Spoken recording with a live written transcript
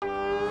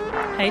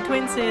Hey,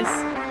 twin sis.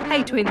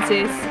 Hey, twin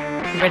sis.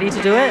 Ready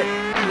to do it?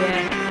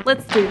 Yeah,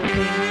 let's do the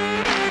thing.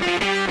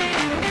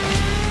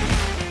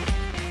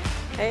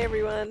 Hey,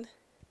 everyone.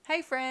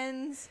 Hey,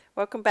 friends.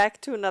 Welcome back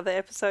to another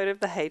episode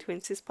of the Hey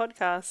Twin Sis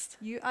podcast.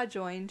 You are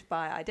joined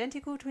by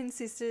identical twin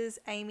sisters,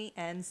 Amy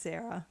and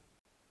Sarah.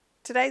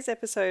 Today's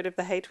episode of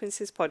the Hey Twin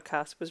Sis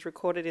podcast was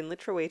recorded in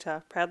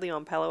Litruwita, proudly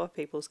on Palawa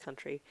People's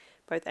Country.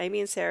 Both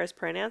Amy and Sarah's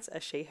pronouns are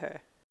she,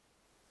 her.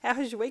 How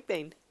has your week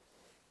been?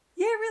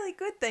 Yeah, really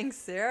good, thanks,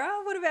 Sarah.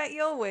 What about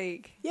your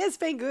week? Yeah, it's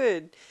been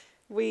good.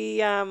 We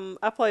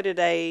uploaded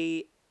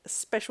a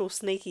special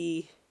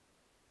sneaky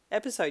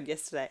episode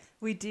yesterday.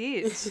 We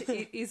did.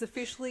 It is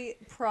officially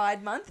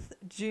Pride Month.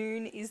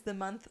 June is the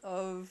month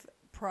of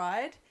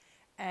Pride,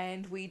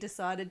 and we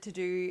decided to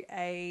do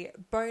a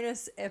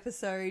bonus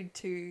episode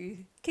to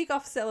kick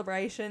off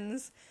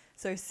celebrations.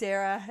 So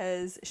Sarah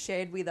has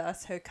shared with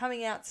us her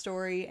coming out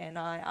story, and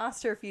I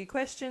asked her a few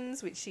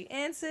questions, which she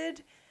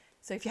answered.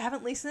 So if you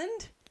haven't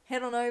listened,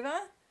 head on over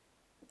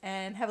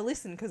and have a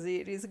listen, because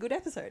it is a good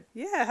episode.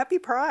 Yeah, happy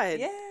Pride.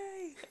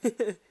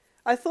 Yay!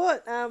 I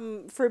thought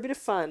for a bit of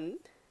fun,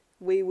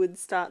 we would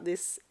start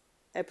this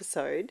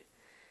episode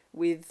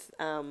with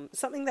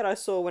something that I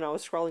saw when I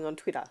was scrolling on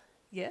Twitter.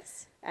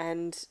 Yes.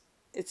 And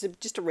it's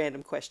just a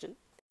random question.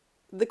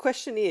 The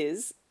question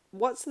is,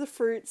 what's the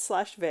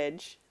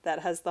fruit/veg that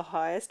has the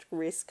highest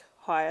risk,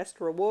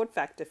 highest reward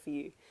factor for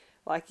you?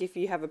 Like, if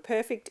you have a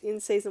perfect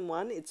in-season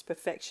one, it's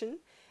perfection.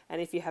 And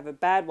if you have a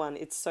bad one,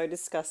 it's so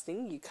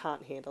disgusting you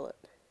can't handle it.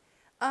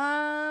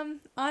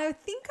 I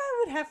think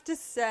I would have to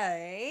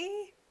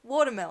say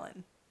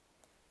watermelon.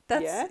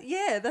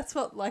 That's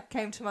what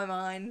came to my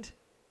mind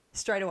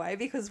straight away,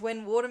 because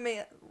when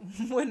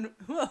when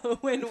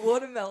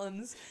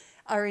watermelons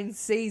are in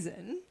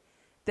season,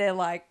 they're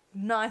like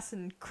nice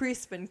and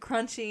crisp and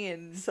crunchy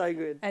and So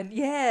good. and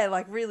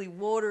really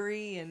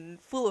watery and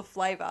full of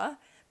flavor.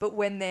 But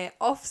when they're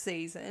off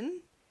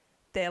season,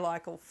 they're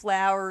like all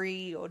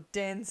flowery or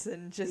dense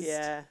and just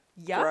yuck.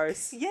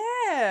 Gross.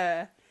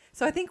 Yeah.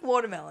 So I think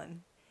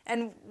watermelon.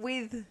 And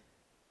with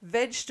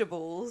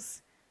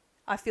vegetables,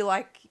 I feel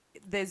like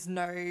there's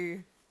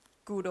no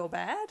good or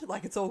bad.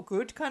 Like, it's all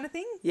good kind of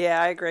thing.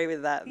 Yeah, I agree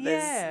with that.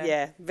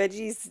 Yeah.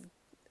 Veggies,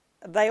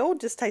 they all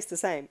just taste the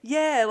same.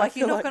 Yeah, like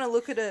you're feel not like- going to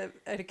look at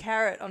a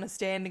carrot on a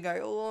stand and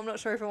go, oh, I'm not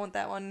sure if I want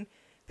that one,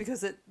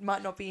 because it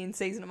might not be in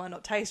season, it might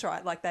not taste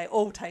right. Like, they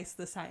all taste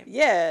the same.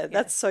 Yeah,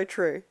 that's so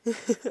true.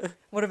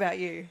 What about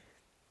you?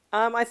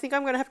 I think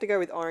I'm going to have to go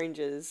with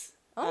oranges.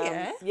 Oh,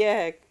 yeah?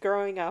 Yeah,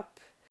 growing up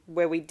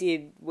where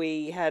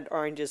we had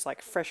oranges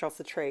like fresh off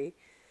the tree.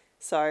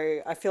 So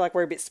I feel like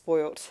we're a bit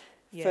spoilt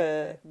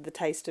for the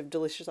taste of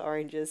delicious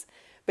oranges.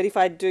 But if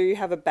I do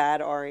have a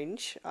bad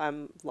orange,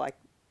 I'm like,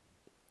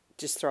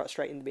 just throw it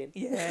straight in the bin.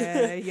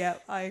 Yeah,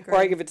 I agree. Or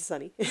I give it to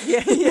Sunny.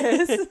 Yeah,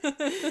 yes.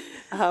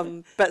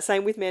 But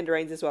same with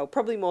mandarins as well.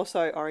 Probably more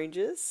so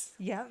oranges.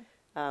 Yeah,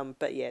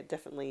 But yeah,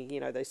 definitely,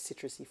 those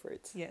citrusy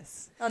fruits.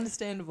 yes.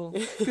 Understandable.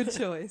 Good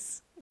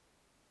choice.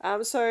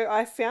 So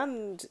I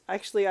found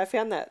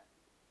that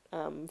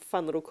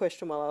fun little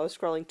question while I was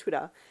scrolling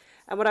Twitter.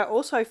 And what I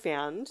also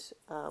found,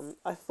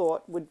 I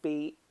thought would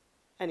be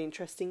an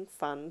interesting,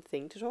 fun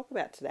thing to talk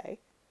about today.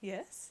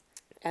 Yes.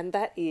 And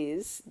that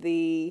is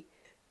the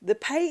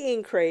pay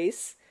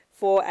increase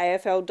for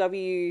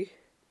AFLW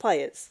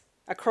players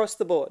across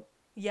the board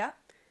Yeah.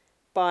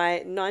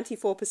 by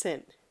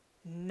 94%.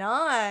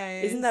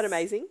 Nice. Isn't that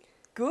amazing?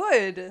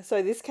 Good.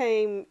 So this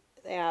came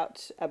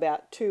out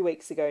about 2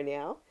 weeks ago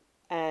now,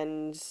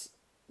 and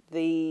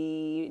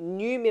the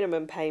new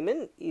minimum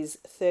payment is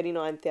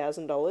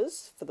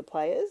 $39,000 for the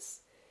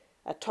players,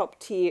 a top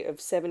tier of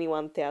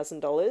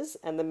 $71,000,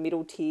 and the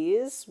middle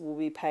tiers will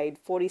be paid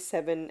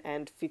 $47,000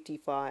 and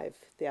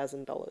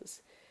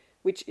 $55,000,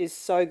 which is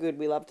so good.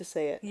 We love to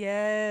see it.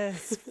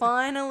 Yes.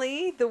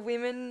 Finally, the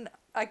women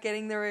are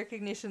getting the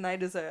recognition they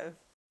deserve.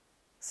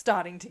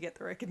 Starting to get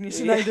the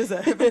recognition they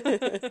deserve.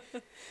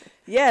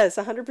 Yes,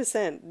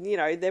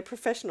 100%. They're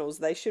professionals.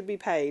 They should be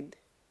paid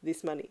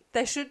this money.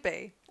 They should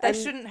be. They And-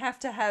 shouldn't have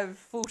to have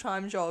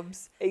full-time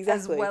jobs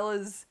Exactly. as well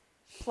as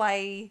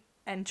play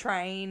and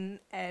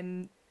train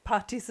and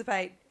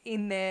participate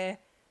in their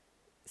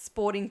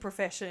sporting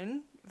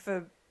profession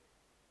for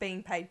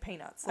being paid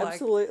peanuts.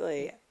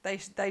 Absolutely. Yeah,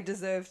 they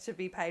deserve to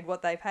be paid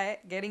what they're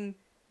getting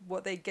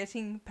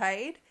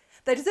paid.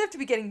 They deserve to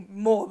be getting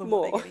more than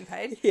what they're getting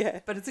paid. Yeah.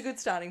 But it's a good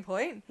starting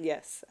point.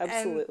 Yes,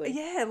 absolutely. And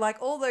yeah,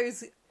 like all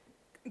those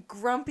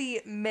grumpy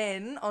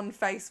men on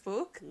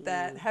Facebook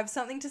that have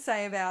something to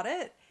say about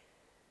it.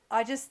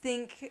 I just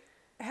think,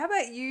 how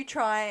about you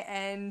try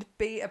and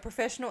be a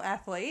professional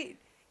athlete,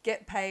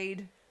 get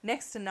paid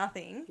next to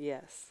nothing,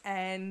 Yes.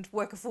 and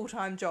work a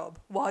full-time job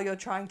while you're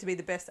trying to be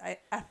the best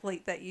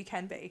athlete that you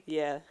can be.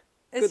 Yeah.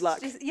 It's Good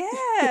luck.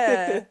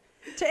 Yeah.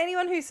 To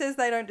anyone who says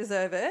they don't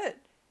deserve it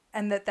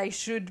and that they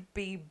should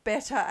be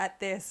better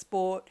at their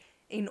sport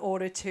in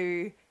order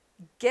to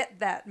get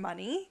that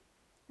money,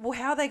 well,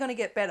 how are they going to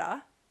get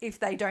better if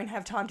they don't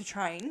have time to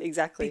train?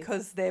 Exactly.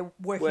 Because they're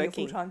working a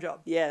full-time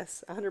job.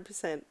 Yes,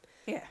 100%.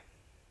 Yeah.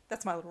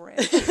 That's my little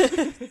rant.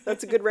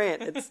 That's a good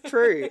rant. It's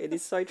true. It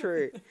is so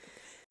true.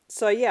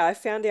 So yeah, I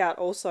found out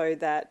also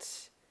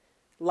that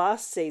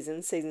last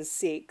season, season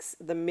 6,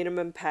 the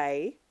minimum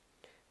pay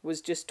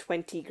was just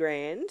 20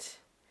 grand,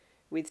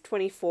 with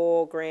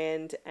 24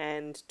 grand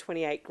and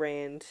 28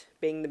 grand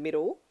being the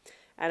middle,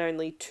 and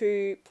only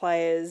 2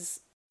 players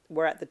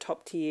were at the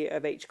top tier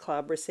of each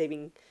club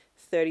receiving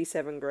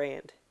 37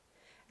 grand.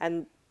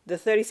 And the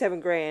 37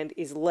 grand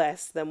is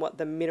less than what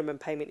the minimum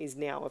payment is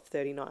now of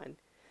 39.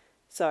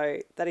 So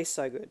that is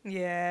so good.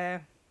 Yeah.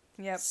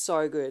 Yep.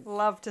 So good.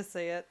 Love to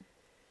see it.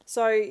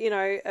 So,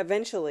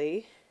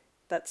 eventually,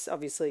 that's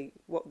obviously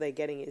what they're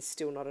getting is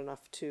still not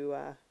enough to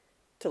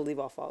live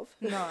off of.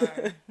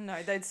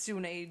 No, they'd still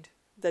need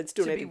They'd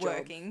still to need be a job.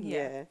 working.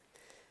 Yeah.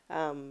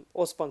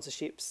 Or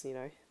sponsorships,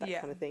 that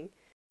Yeah. kind of thing.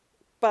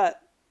 But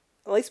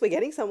at least we're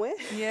getting somewhere.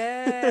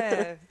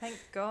 Yeah. Thank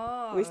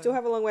God. We still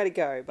have a long way to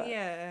go. But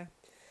Yeah.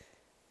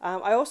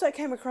 I also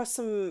came across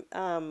some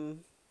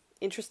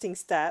interesting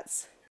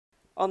stats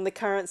on the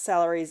current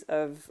salaries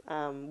of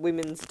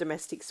women's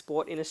domestic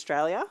sport in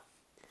Australia.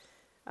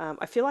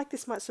 I feel like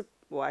this might...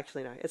 well,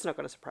 actually, no. It's not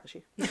going to surprise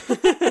you.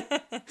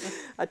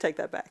 I take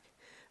that back.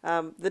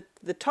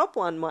 The top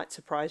one might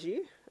surprise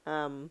you.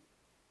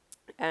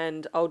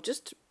 And I'll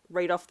just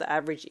read off the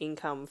average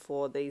income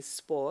for these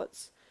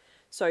sports.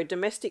 So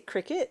domestic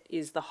cricket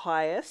is the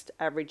highest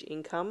average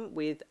income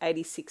with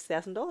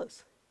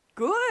 $86,000.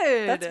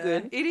 Good. That's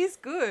good. It is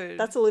good.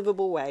 That's a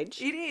livable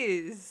wage. It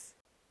is.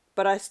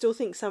 But I still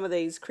think some of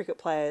these cricket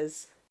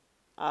players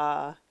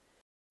are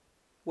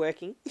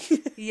working. Why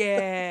did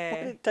Yeah.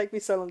 it take me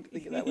so long to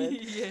think of that word?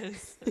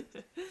 Yes.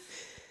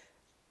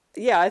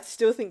 Yeah, I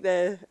still think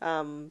they're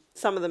some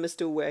of them are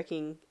still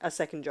working a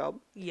second job.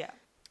 Yeah.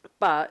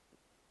 But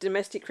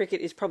domestic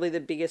cricket is probably the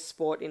biggest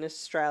sport in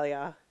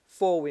Australia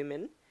for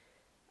women.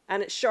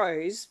 And it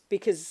shows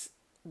because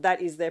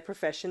that is their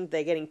profession.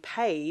 They're getting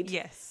paid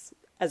Yes.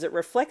 as it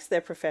reflects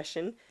their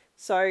profession.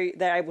 So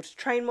they're able to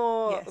train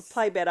more, Yes.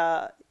 play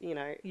better,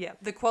 Yeah.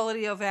 The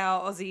quality of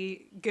our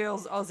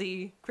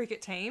Aussie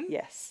cricket team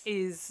Yes.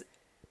 is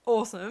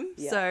awesome.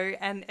 Yeah. So,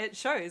 and it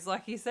shows,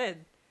 like you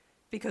said,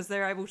 because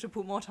they're able to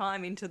put more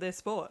time into their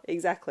sport.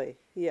 Exactly,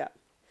 yeah.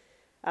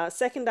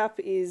 Second up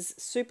is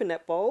Super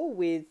Netball,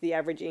 with the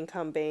average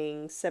income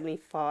being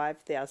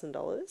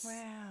 $75,000.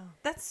 Wow.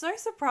 That's so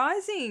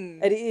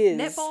surprising. It is.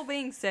 Netball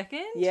being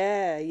second?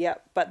 Yeah.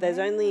 But there's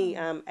only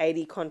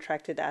 80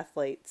 contracted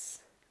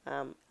athletes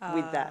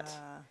with that.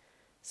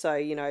 So,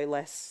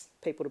 less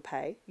people to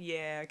pay.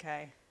 Yeah,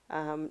 okay.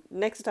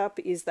 Next up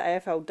is the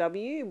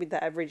AFLW, with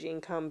the average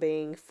income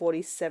being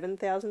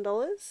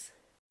 $47,000.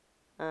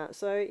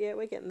 So, yeah,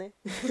 we're getting there.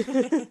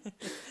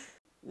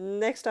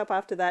 Next up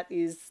after that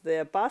is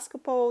the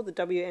basketball, the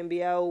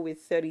WNBL,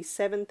 with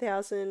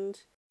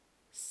 37,000.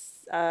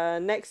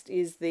 Next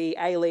is the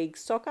A-League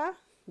soccer,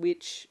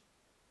 which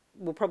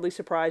will probably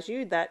surprise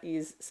you. That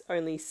is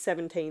only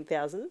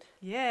 17,000.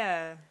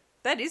 Yeah.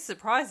 That is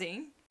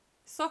surprising.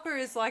 Soccer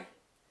is like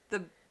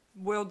the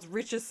world's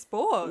richest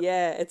sport.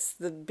 Yeah, it's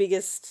the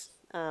biggest,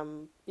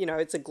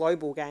 it's a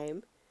global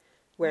game,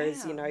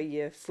 whereas, Wow.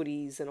 your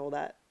footies and all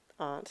that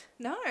aren't.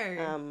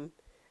 No.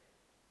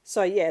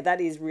 So, yeah,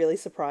 that is really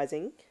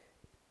surprising,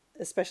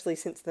 especially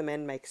since the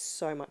men make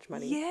so much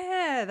money.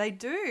 Yeah, they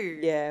do.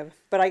 Yeah,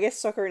 but I guess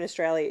soccer in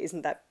Australia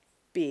isn't that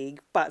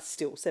big, but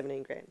still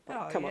 17 grand. Like,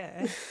 Oh, come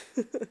yeah.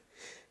 on.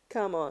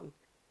 Come on.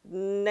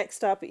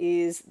 Next up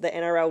is the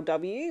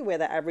NRLW, where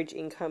the average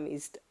income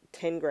is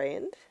 10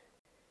 grand.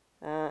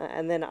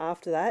 And then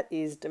after that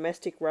is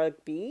domestic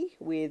rugby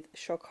with,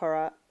 shock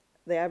horror,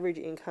 the average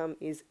income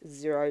is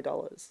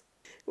 $0.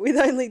 With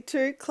only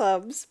 2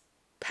 clubs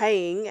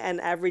paying an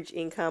average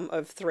income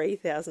of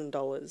 $3,000.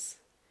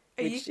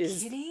 Are Which you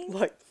is kidding?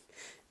 like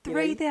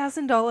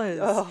 $3,000.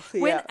 Oh,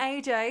 When yeah.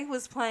 AJ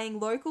was playing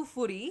local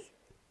footy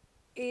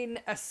in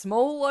a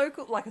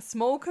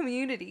small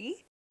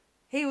community,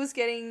 he was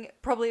getting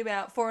probably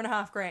about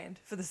 $4,500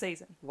 for the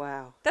season.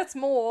 Wow. That's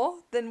more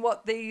than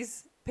what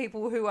these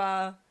people who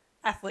are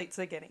athletes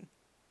are getting.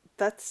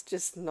 That's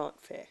just not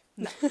fair.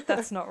 No,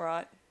 that's not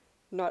right.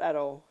 Not at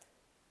all.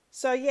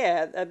 So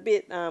yeah, a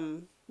bit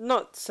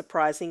not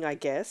surprising, I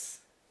guess,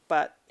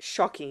 but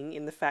shocking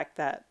in the fact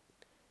that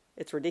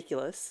it's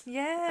ridiculous.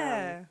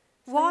 Yeah.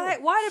 so Why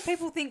yeah. do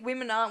people think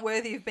women aren't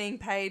worthy of being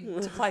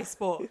paid to play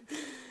sport?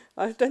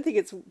 I don't think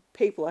it's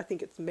people, I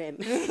think it's men.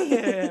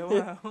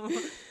 Yeah, well,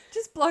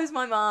 just blows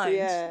my mind.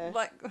 Yeah.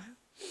 Like,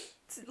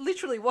 it's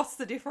literally, what's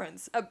the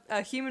difference?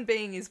 A human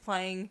being is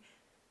playing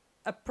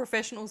a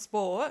professional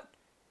sport.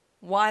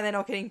 Why are they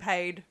not getting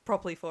paid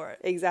properly for it?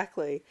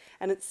 Exactly.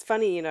 And it's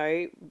funny,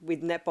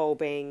 with netball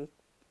being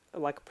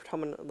like a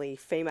predominantly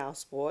female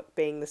sport,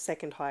 being the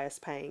second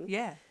highest paying.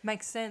 Yeah,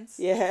 makes sense.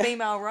 Yeah.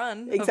 Female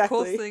run. Of Exactly.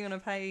 course they're going to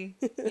pay,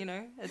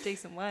 a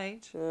decent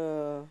wage.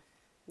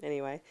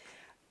 Anyway,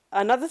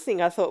 another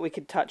thing I thought we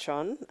could touch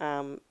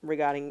on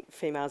regarding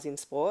females in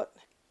sport,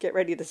 get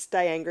ready to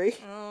stay angry,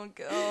 Oh,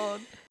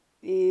 God.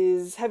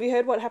 is, have you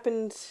heard what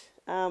happened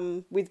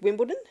with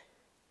Wimbledon?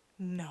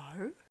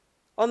 No.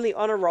 On the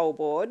honour roll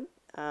board,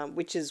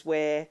 which is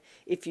where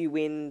if you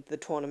win the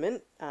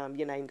tournament,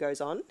 your name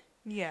goes on.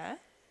 Yeah.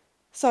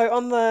 So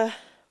on the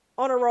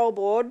honour roll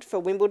board for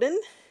Wimbledon,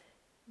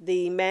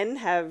 the men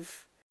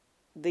have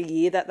the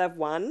year that they've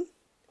won,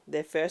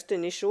 their first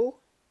initial,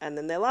 and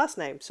then their last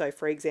name. So,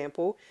 for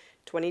example,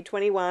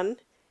 2021,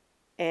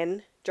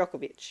 N.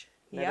 Djokovic.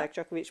 Novak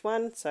Djokovic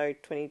won, so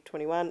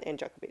 2021, N.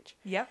 Djokovic.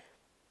 Yep.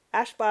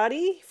 Ash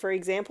Barty, for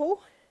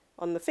example,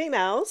 on the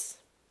females,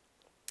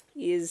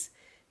 is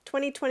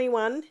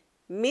 2021,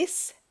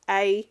 Miss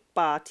A.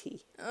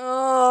 Barty.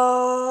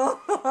 Oh,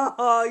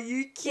 are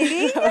you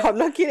kidding? I'm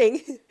not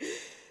kidding.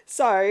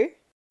 So,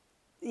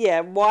 yeah,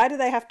 why do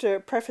they have to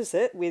preface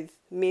it with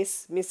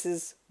Miss,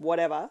 Mrs.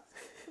 whatever?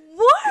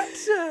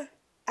 What?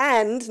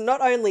 And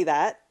not only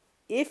that,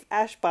 if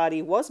Ash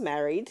Barty was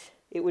married,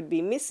 it would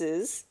be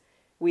Mrs.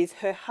 with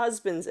her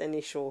husband's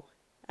initial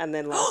and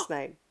then last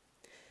name.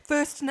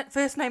 First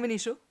name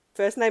initial.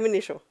 First name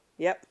initial,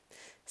 yep.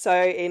 So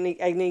an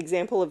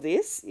example of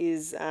this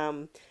is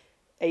Yvonne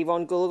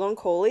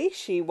Goolagong-Cawley.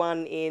 She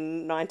won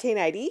in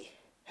 1980.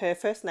 Her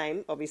first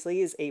name,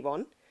 obviously, is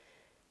Yvonne.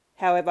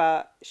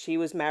 However, she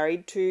was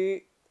married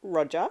to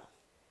Roger.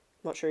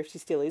 Not sure if she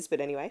still is, but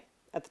anyway.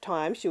 At the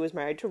time, she was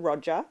married to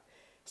Roger.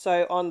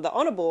 So on the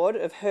honour board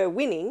of her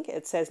winning,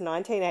 it says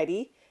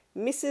 1980,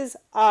 Mrs.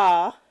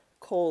 R.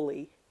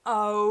 Cawley.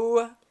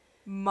 Oh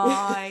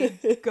my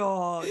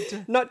God.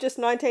 Not just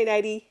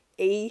 1980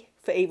 E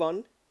for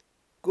Yvonne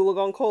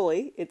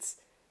Goolagong-Cawley. It's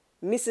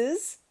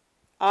Mrs.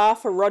 R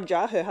for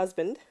Roger, her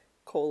husband,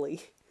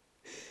 Cawley.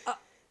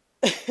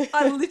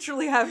 I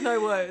literally have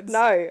no words.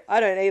 No, I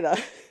don't either.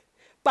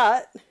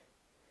 But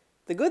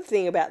the good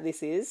thing about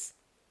this is...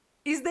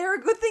 Is there a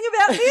good thing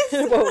about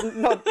this?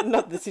 well,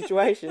 not the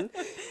situation.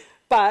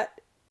 But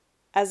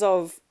as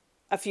of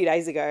a few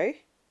days ago,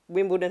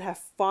 Wimbledon have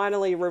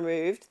finally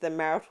removed the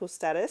marital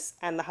status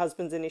and the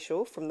husband's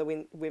initial from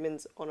the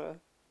women's honour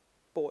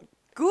board.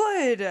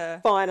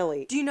 Good.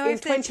 Finally. Do you know in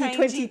if they're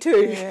 2022.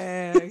 changing...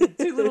 Yeah,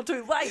 too little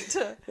too late.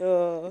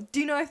 Oh. Do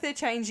you know if they're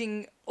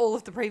changing all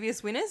of the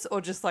previous winners or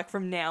just like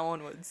from now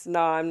onwards?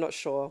 No, I'm not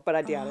sure, but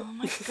I doubt it. Oh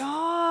my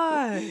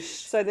gosh.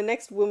 So the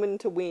next woman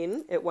to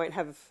win, it won't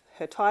have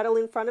her title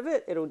in front of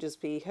it. It'll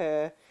just be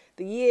the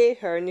year,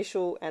 her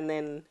initial, and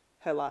then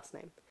her last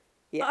name.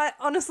 Yeah. I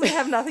honestly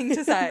have nothing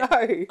to say.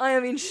 No. I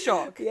am in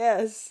shock.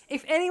 Yes.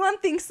 If anyone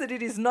thinks that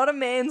it is not a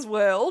man's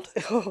world,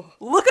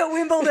 look at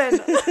Wimbledon.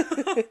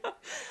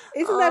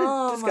 Isn't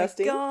that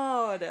disgusting? Oh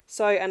my God.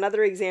 So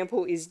another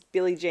example is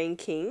Billie Jean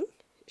King.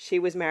 She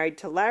was married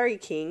to Larry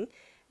King,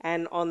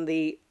 and on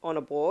the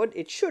honour board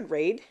it should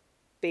read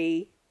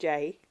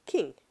B.J.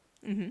 King.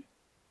 Mm-hmm.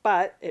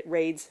 But it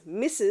reads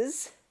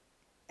Mrs.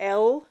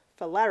 L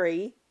for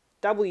Larry,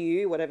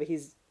 W, whatever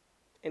his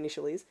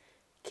initial is,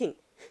 King.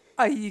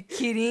 Are you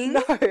kidding?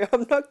 No,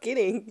 I'm not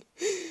kidding.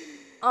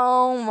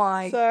 Oh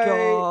my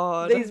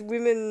God. These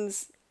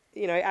women's,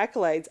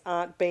 accolades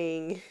aren't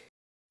being...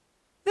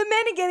 The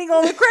men are getting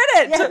all the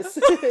credit. Yes,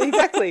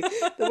 exactly.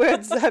 The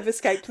words have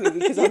escaped me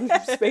because I'm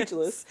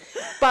speechless.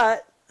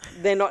 But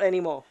they're not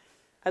anymore.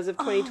 As of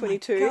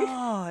 2022, oh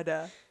my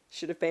God.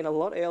 should have been a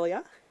lot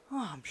earlier.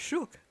 Oh, I'm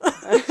shook.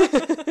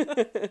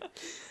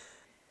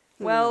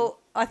 Well,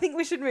 I think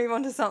we should move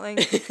on to something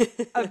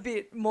a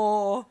bit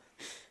more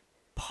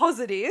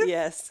positive.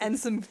 Yes. And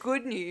some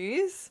good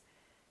news.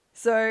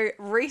 So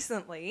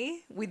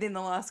recently, within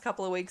the last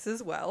couple of weeks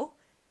as well,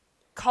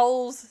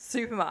 Coles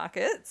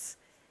supermarkets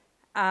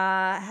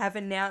have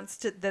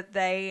announced that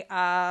they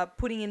are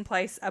putting in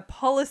place a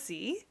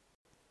policy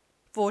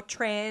for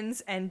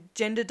trans and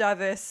gender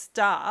diverse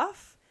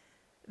staff.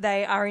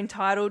 They are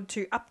entitled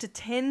to up to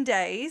 10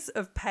 days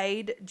of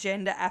paid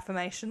gender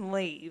affirmation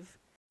leave.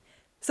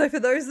 So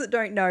for those that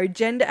don't know,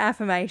 gender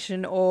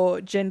affirmation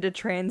or gender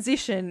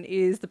transition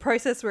is the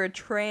process where a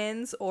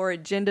trans or a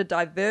gender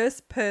diverse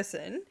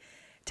person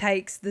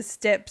takes the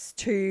steps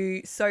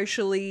to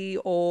socially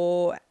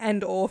or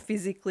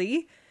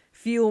physically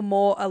feel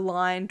more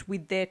aligned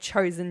with their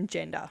chosen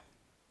gender.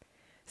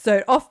 So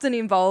it often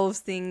involves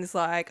things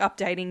like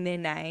updating their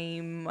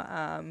name,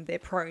 their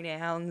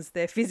pronouns,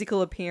 their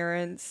physical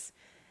appearance.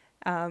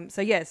 So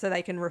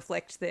they can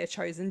reflect their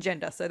chosen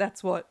gender. So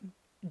that's what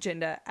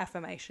gender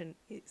affirmation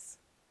is.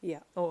 Yeah.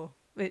 Or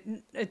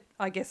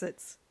I guess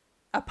it's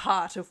a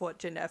part of what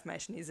gender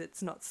affirmation is.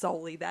 It's not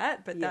solely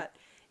that, but that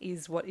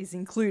is what is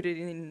included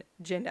in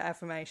gender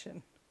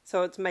affirmation.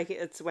 So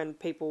it's when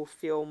people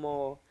feel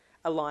more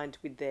aligned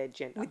with their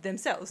gender. With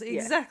themselves,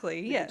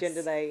 exactly, yes. The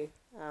gender they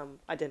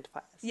identify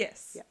as.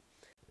 Yes. Yeah.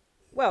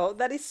 Well,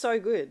 that is so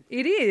good.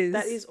 It is.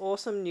 That is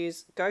awesome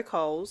news. Go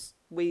Coles.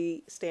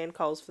 We stand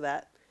Coles for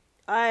that.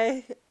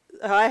 I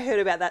heard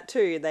about that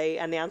too. They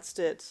announced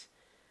it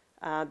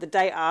the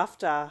day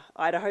after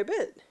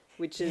Idahobit,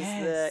 which is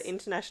the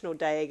International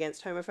Day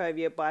Against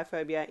Homophobia,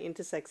 Biphobia,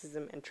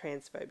 Intersexism and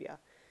Transphobia.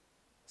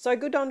 So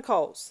good on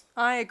Coles.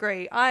 I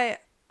agree. I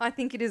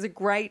think it is a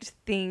great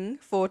thing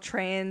for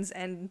trans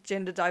and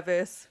gender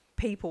diverse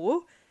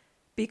people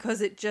because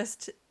it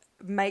just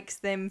makes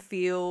them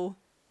feel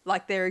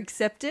like they're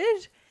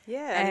accepted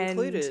Yeah, and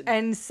included.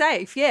 And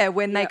safe, yeah,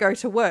 when they Yep. go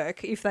to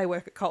work, if they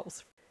work at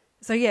Coles.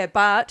 So yeah,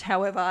 but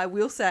however, I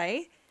will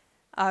say,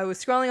 I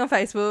was scrolling on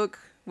Facebook,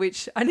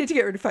 which I need to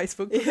get rid of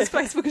Facebook because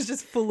Facebook is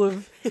just full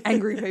of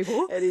angry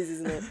people. It is,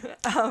 isn't it?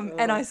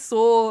 And I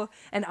saw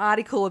an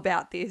article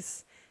about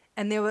this,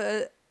 and there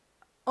were,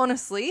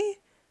 honestly,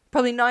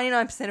 probably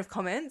 99% of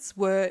comments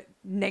were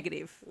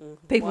negative.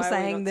 People Why are we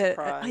saying not that,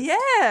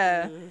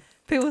 surprised?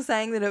 people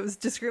saying that it was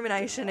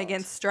discrimination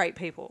against straight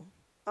people.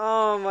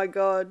 Oh my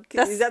God.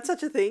 Is that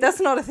such a thing?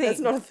 That's not a thing. That's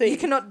not a thing. You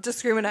cannot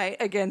discriminate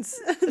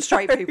against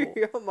straight people.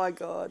 Oh my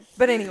God.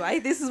 But anyway,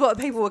 this is what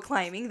people were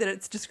claiming, that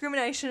it's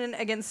discrimination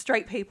against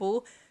straight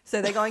people,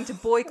 so they're going to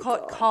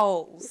boycott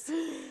Coles.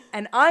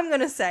 And I'm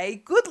going to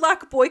say, good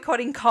luck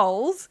boycotting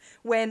Coles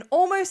when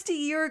almost a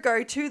year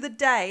ago to the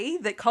day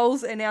that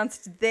Coles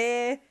announced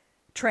their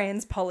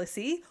trans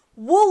policy,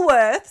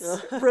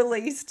 Woolworths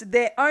released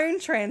their own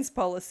trans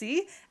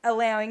policy,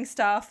 allowing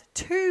staff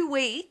 2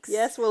 weeks.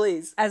 Yes,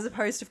 Woolies. As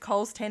opposed to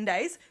Coles 10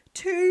 days,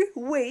 2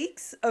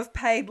 weeks of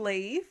paid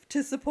leave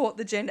to support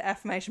the gender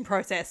affirmation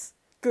process.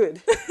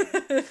 Good.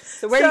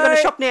 So where are you going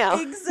to shop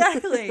now?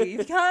 Exactly.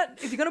 If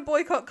you're going to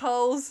boycott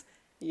Coles,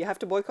 You have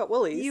to boycott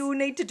Woolies. you will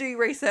need to do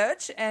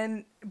research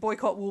and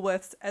boycott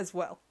Woolworths as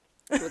well.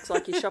 Looks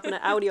like you're shopping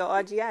at Aldi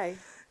or IGA.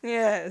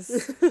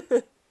 Yes.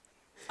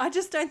 I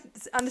just don't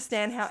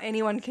understand how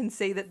anyone can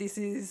see that this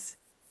is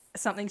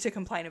something to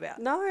complain about.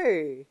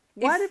 No.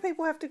 Why do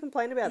people have to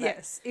complain about that?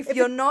 Yes. If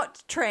you're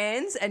not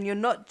trans and you're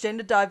not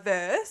gender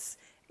diverse,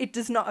 it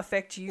does not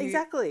affect you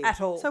Exactly.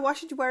 at all. So why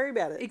should you worry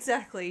about it?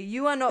 Exactly.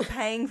 You are not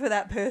paying for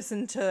that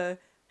person to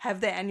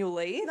have their annual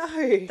leave.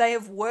 No. They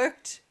have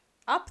worked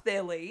up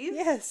their leave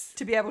Yes.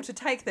 to be able to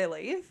take their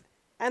leave.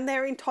 And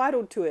they're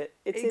entitled to it.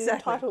 It's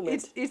Exactly. an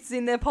entitlement. It's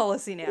in their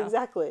policy now.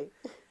 Exactly.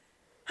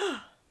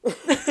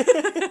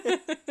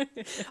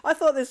 I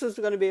thought this was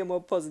going to be a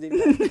more positive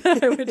note.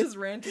 No, we're just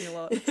ranting a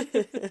lot.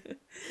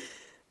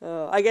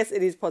 I guess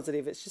it is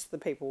positive. It's just the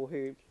people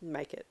who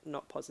make it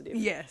not positive.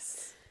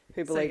 Yes.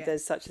 Who believe yeah.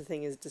 there's such a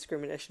thing as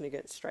discrimination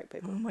against straight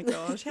people. Oh my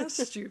gosh, how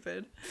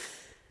stupid.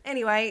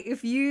 Anyway,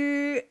 if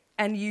you,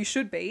 and you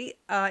should be,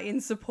 in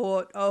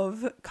support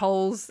of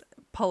Coles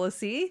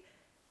policy,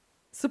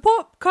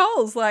 support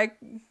Coles. Like,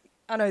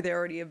 I know they're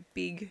already a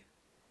big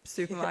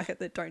supermarket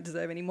that don't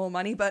deserve any more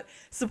money, but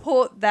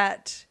support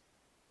that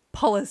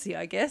policy,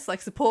 I guess.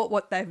 Like, support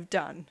what they've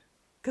done.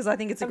 Because I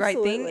think it's a great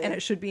thing Absolutely. and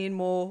it should be in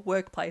more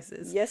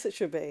workplaces. Yes, it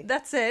should be.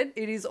 That said,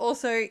 it is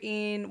also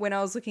in, when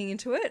I was looking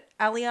into it,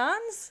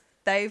 Allianz,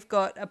 they've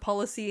got a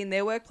policy in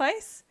their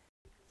workplace.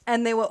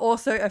 And there were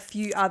also a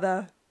few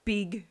other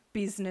big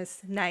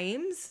business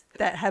names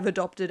that have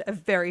adopted a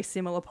very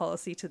similar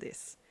policy to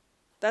this.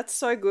 That's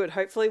so good.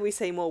 Hopefully we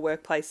see more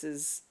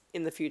workplaces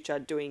in the future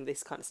doing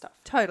this kind of stuff.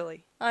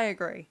 Totally. I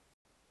agree.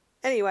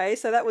 Anyway,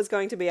 so that was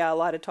going to be our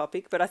lighter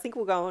topic, but I think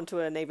we'll go on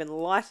to an even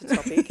lighter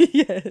topic.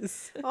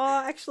 Yes.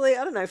 Oh, actually,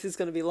 I don't know if this is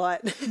going to be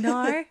light.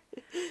 No?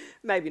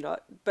 Maybe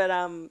not. But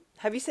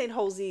have you seen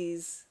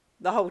Halsey's,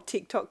 the whole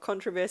TikTok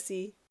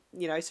controversy,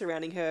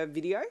 surrounding her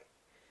video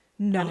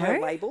and her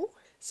No? label?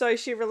 So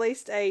she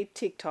released a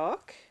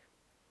TikTok,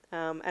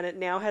 and it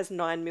now has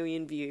 9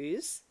 million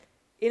views.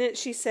 In it,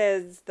 she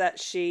says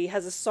that she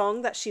has a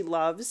song that she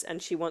loves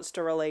and she wants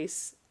to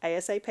release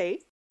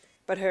ASAP,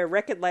 but her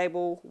record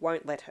label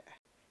won't let her.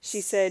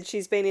 She said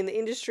she's been in the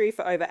industry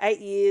for over 8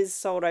 years,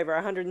 sold over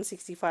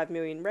 165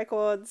 million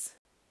records,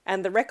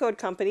 and the record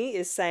company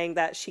is saying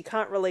that she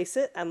can't release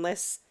it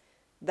unless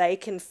they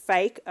can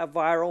fake a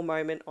viral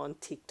moment on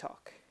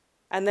TikTok.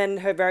 And then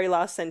her very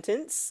last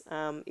sentence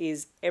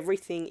is,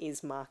 everything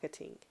is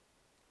marketing.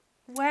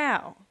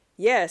 Wow.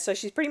 Yeah, so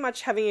she's pretty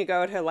much having a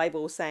go at her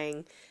label,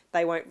 saying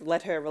they won't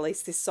let her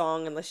release this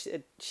song unless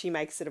she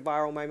makes it a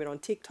viral moment on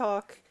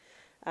TikTok.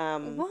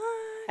 What?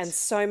 And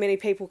so many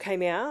people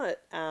came out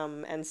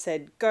and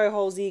said, go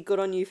Halsey, good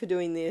on you for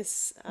doing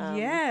this.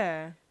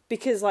 Yeah.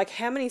 Because,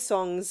 how many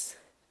songs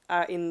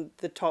are in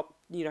the top,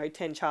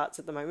 10 charts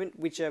at the moment,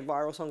 which are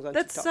viral songs on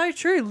That's TikTok? so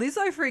true.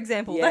 Lizzo, for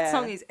example, that Yeah.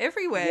 song is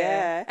everywhere.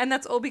 Yeah. And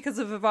that's all because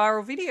of a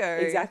viral video.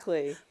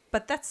 Exactly.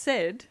 But that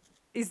said,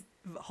 is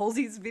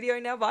Halsey's video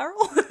now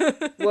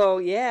viral? Well,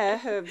 yeah,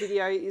 her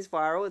video is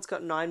viral. It's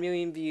got 9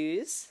 million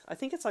views. I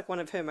think it's one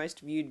of her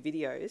most viewed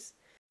videos.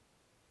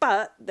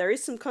 But there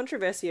is some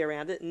controversy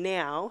around it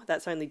now,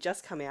 that's only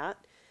just come out,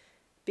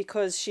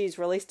 because she's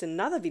released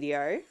another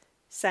video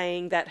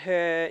saying that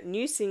her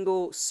new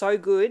single, So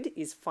Good,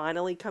 is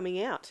finally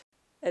coming out.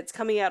 It's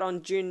coming out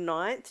on June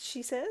 9th,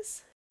 she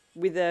says,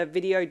 with a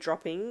video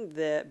dropping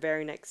the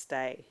very next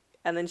day.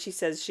 And then she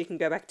says she can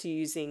go back to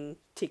using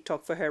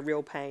TikTok for her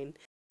real pain.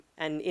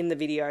 And in the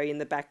video, in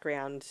the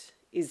background,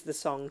 is the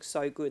song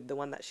So Good, the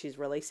one that she's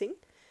releasing.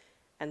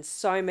 And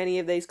so many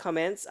of these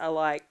comments are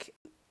like,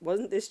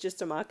 wasn't this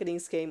just a marketing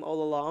scheme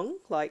all along?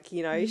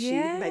 She made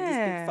this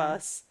big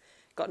fuss,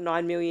 got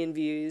 9 million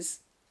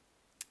views,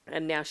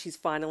 and now she's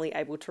finally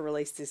able to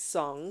release this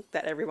song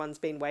that everyone's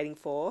been waiting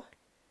for.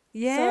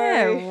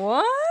 Yeah, So,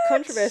 what?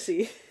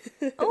 Controversy.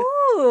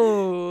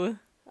 Ooh.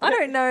 I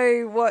don't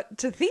know what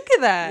to think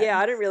of that. Yeah,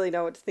 I don't really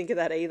know what to think of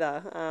that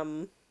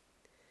either.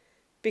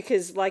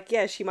 Because, like,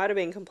 yeah, she might have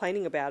been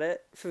complaining about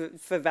it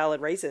for valid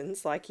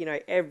reasons. Like, you know,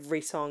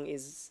 every song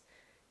is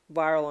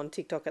viral on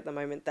TikTok at the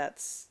moment.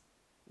 That's,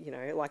 you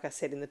know, like I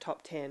said, in the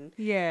top 10.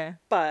 Yeah.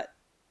 But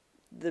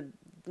the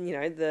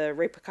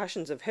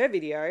repercussions of her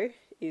video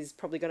is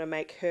probably going to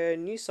make her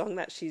new song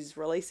that she's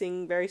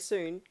releasing very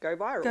soon go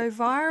viral. Go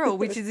viral,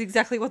 which is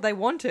exactly what they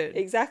wanted.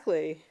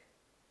 Exactly.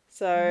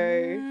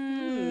 So,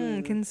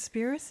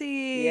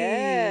 conspiracy.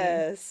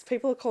 yes.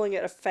 People are calling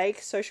it a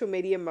fake social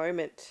media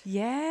moment.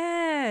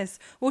 Yes.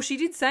 Well, she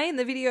did say in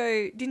the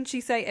video, didn't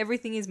she say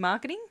everything is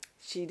marketing?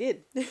 She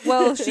did.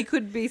 Well, she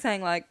could be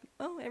saying like,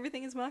 oh,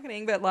 everything is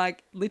marketing, but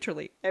like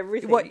literally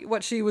Everything.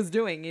 What she was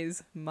doing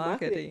is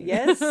marketing.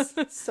 Yes.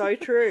 So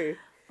true.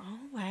 Oh,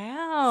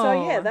 wow.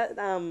 So yeah,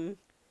 that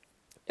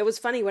it was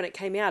funny when it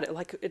came out.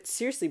 It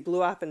seriously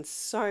blew up, and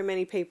so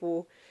many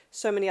people,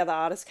 so many other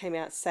artists came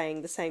out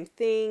saying the same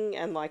thing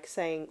and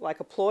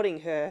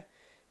applauding her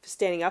for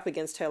standing up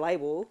against her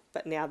label.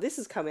 But now this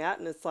has come out,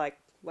 and it's like,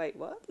 wait,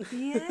 what?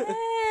 Yeah,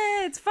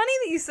 it's funny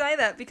that you say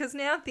that, because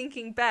now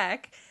thinking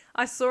back,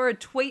 I saw a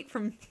tweet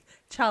from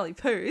Charlie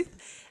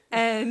Puth,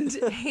 and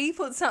he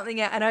put something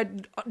out, and I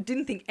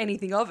didn't think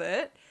anything of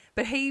it,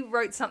 but he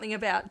wrote something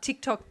about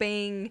TikTok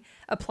being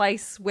a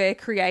place where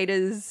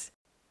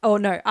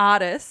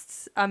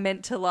artists are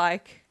meant to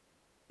like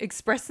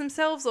express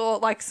themselves, or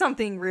like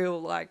something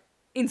real like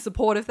in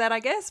support of that, I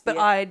guess. But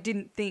Yeah. I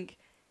didn't think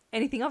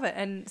anything of it,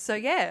 and so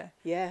yeah,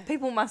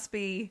 people must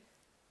be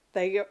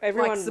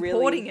Everyone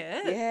supporting really,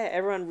 it. Yeah,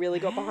 everyone really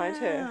got behind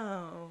her.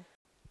 Wow.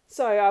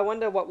 So I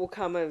wonder what will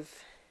come of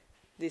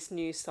this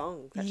new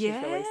song that she's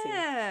releasing.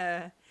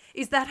 Yeah.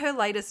 Is that her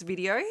latest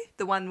video?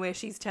 The one where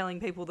she's telling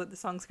people that the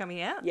song's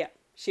coming out? Yeah,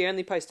 she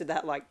only posted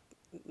that like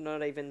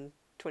not even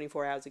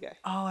 24 hours ago.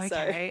 Oh,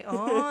 okay.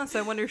 So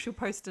I wonder if she'll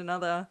post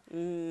another,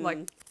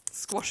 like,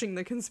 squashing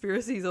the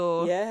conspiracies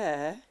or...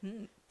 Yeah,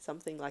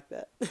 something like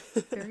that.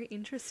 Very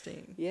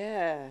interesting.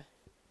 Yeah.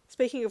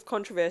 Speaking of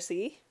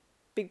controversy,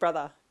 Big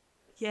Brother.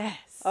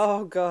 Yes.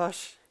 Oh,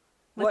 gosh.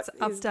 Let's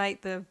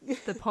update the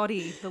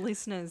potty, the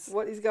listeners.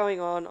 What is going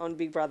on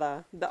Big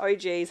Brother? The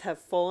OGs have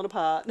fallen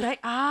apart.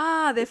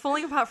 They're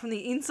falling apart from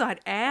the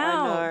inside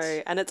out. I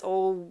know, and it's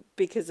all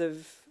because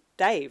of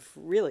Dave,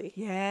 really.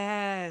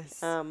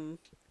 Yes.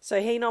 So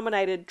he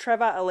nominated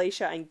Trevor,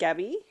 Alicia and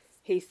Gabby.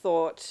 He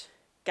thought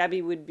Gabby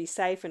would be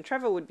safe and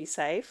Trevor would be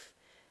safe,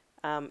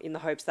 in the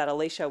hopes that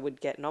Alicia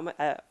would get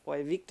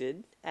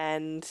evicted.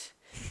 And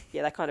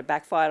yeah, that kind of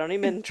backfired on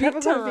him, and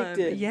Trevor got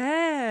evicted.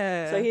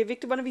 Yeah. So he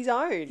evicted one of his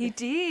own. He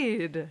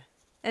did.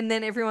 And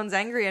then everyone's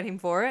angry at him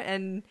for it,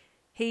 and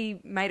he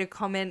made a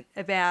comment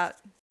about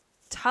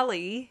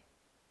Tully.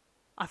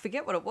 I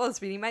forget what it was,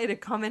 but he made a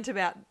comment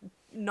about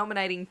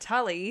nominating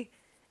Tully,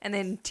 and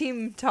then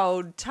Tim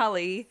told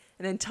Tully,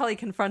 and then Tully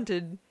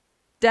confronted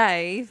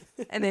Dave,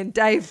 and then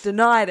Dave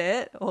denied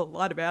it, or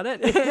lied about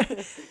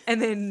it,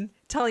 and then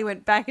Tully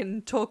went back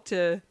and talked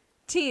to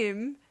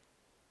Tim,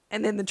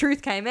 and then the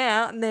truth came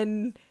out, and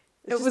then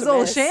it was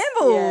all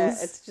shambles. Yeah,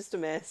 it's just a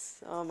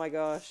mess. Oh my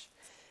gosh.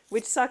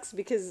 Which sucks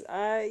because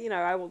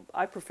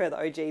I prefer the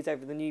OGs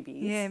over the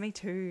newbies. Yeah, me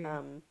too.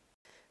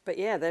 But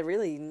yeah, they're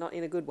really not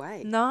in a good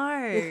way.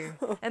 No.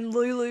 And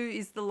Lulu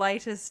is the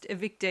latest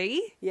evictee.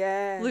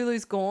 Yeah.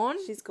 Lulu's gone.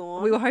 She's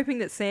gone. We were hoping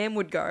that Sam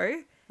would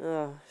go.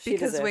 Oh,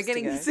 because we're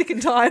getting sick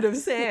and tired of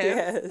Sam.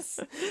 Yes.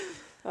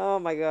 Oh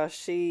my gosh,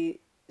 she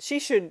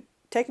should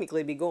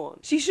technically be gone.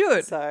 She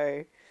should.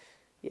 So,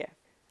 yeah.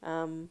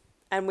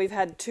 And we've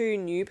had 2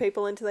 new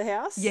people into the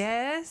house.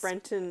 Yes.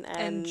 Brenton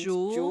and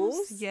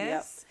Jules. Yes.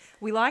 Yep.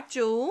 We like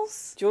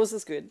Jules. Jules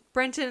is good.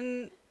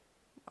 Brenton,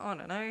 I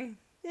don't know.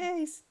 Yeah,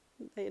 he's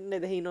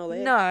neither here nor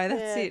there. No,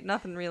 that's it.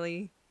 Nothing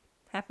really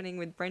happening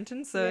with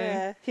Brenton. So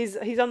yeah,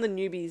 he's on the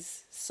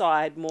newbies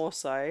side more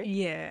so.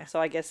 Yeah. So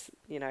I guess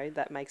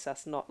that makes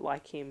us not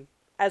like him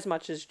as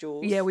much as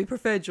Jules. Yeah, we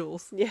prefer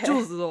Jules. Yeah.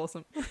 Jules is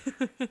awesome.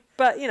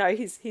 But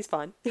he's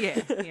fine.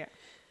 Yeah. Yeah.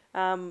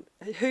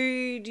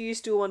 Who do you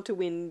still want to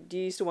win? Do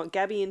you still want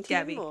Gabby and Tim?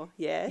 Gabby. Or?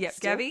 Yeah. Yep,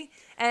 still? Gabby.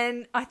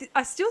 And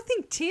I still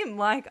think Tim.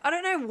 Like, I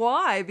don't know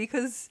why,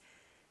 because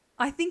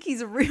I think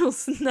he's a real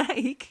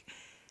snake,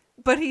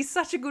 but he's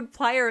such a good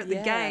player at the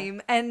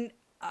game. And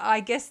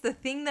I guess the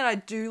thing that I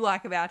do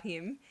like about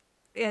him,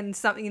 and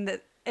something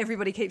that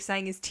everybody keeps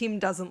saying, is Tim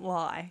doesn't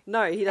lie.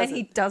 No, he doesn't. And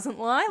he doesn't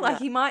lie. Like, No.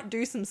 he might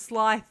do some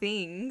sly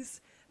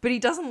things, but he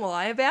doesn't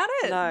lie about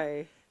it.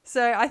 No.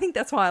 So I think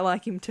that's why I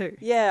like him too.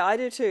 Yeah, I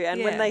do too.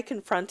 And when Yeah. they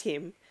confront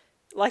him,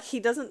 like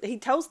he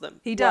tells them.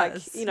 He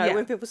does, Like, yeah.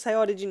 when people say,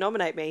 "Oh, did you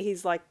nominate me?"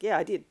 He's like, "Yeah,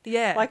 I did."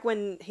 Yeah. Like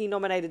when he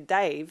nominated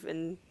Dave,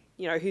 and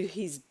who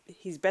his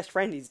best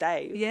friend is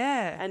Dave.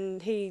 Yeah.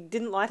 And he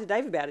didn't lie to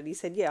Dave about it. He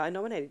said, "Yeah, I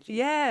nominated you."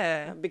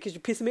 Yeah. Because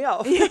you're pissing me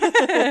off.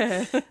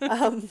 Yeah.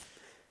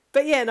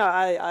 But yeah, no,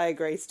 I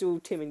agree. Still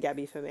Tim and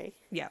Gabby for me.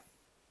 Yeah.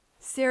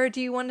 Sarah,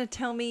 do you want to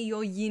tell me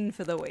your yin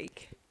for the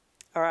week?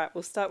 All right,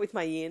 we'll start with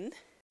my yin.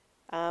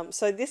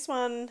 So this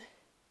one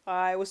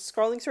I was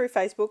scrolling through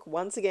Facebook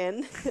once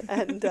again,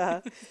 and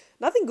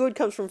nothing good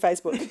comes from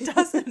Facebook.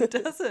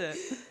 Does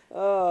it?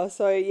 Oh,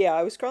 so yeah,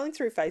 I was scrolling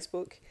through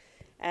Facebook,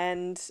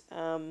 and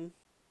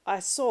I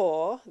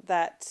saw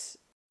that,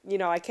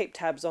 I keep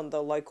tabs on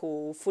the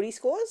local footy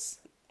scores,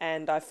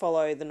 and I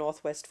follow the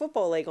Northwest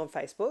Football League on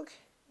Facebook,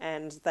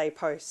 and they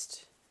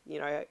post,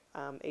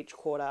 each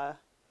quarter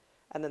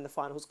and then the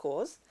final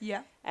scores.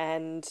 Yeah.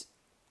 And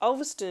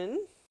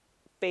Ulverston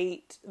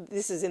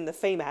this is in the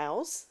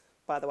females,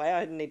 by the way,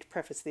 I need to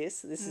preface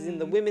this. This is in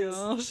the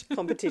women's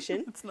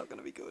competition. It's not going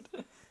to be good.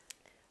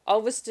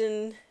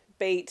 Ulverston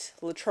beat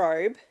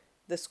Latrobe.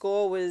 The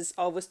score was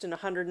Ulverston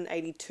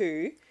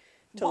 182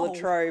 to Whoa.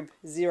 Latrobe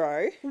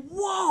 0.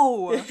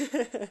 Whoa!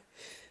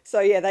 So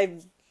yeah, they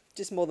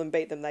just more than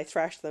beat them. They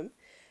thrashed them.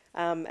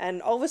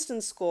 And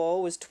Ulverston's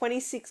score was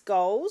 26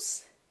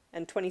 goals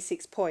and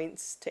 26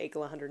 points to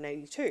equal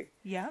 182.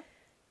 Yeah.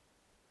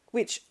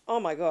 Which, oh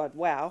my God,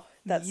 wow.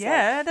 That's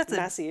that's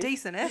massive. a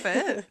decent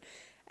effort.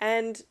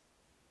 And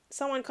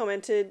someone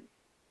commented,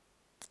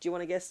 do you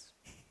want to guess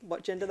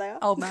what gender they are?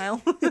 Old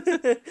male.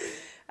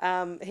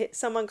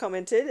 Someone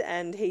commented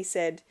and he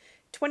said,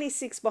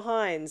 26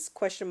 behinds, ?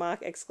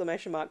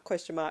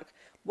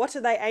 What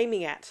are they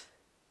aiming at?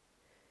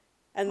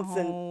 And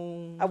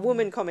then a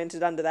woman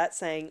commented under that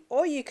saying,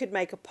 or you could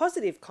make a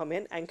positive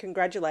comment and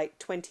congratulate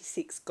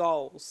 26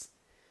 goals.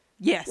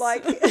 Yes.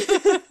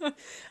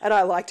 And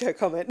I liked her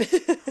comment.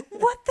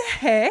 What the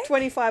heck?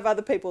 25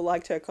 other people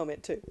liked her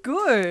comment too.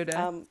 Good.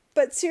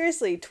 But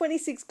seriously,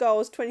 26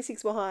 goals,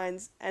 26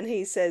 behinds, and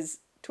he says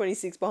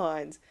 26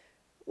 behinds.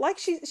 Like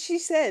she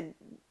said,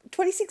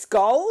 26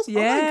 goals?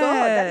 Yes. Oh my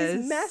God, that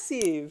is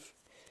massive.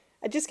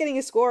 And just getting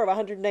a score of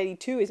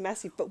 182 is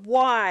massive. But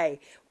why?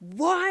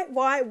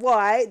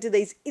 Why do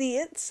these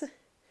idiots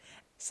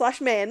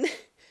 / men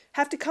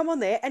have to come on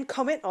there and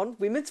comment on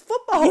women's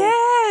football?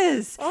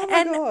 Yes. Oh my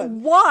and God.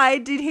 why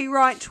did he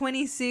write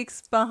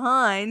 26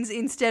 behinds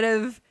instead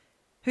of,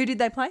 who did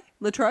they play?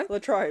 Latrobe?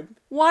 Latrobe.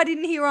 Why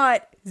didn't he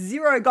write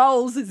 0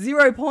 goals,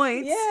 0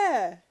 points?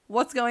 Yeah.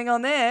 What's going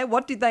on there?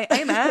 What did they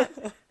aim at?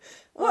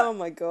 Oh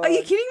my God. Are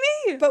you kidding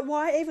me? But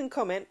why even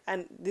comment,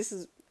 and this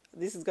is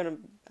going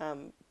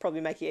to probably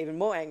make you even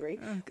more angry.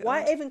 Oh, God.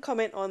 Why even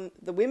comment on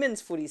the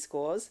women's footy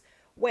scores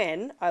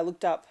when I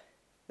looked up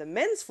the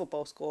men's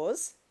football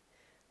scores?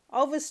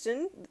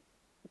 Ulverston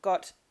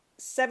got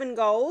 7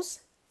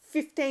 goals,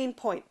 15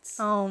 points.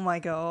 Oh my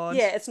God.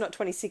 Yeah, it's not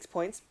 26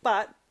 points,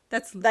 but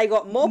That's they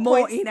got more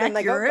points than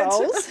they got inaccurate.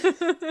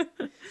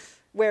 goals.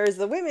 Whereas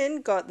the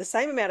women got the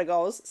same amount of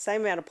goals,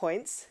 same amount of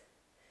points.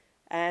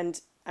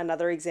 And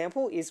another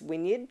example is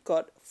Wynyard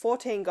got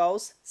 14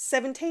 goals,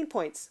 17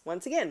 points.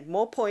 Once again,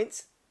 more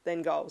points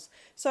than goals.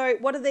 So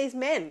what are these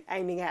men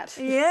aiming at?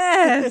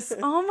 Yes.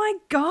 Oh my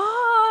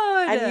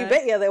God. And you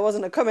bet there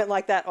wasn't a comment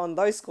like that on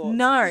those scores.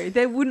 No,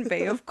 there wouldn't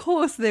be. Of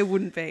course there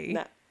wouldn't be.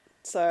 No.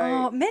 So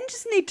Oh, men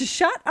just need to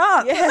shut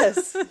up.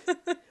 yes.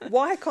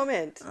 Why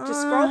comment?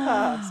 Just scroll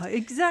past.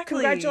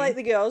 Exactly. Congratulate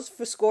the girls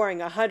for scoring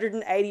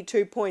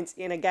 182 points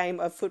in a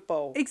game of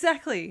football.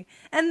 Exactly.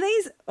 And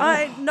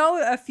I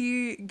know a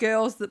few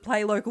girls that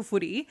play local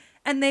footy,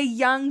 and they're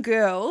young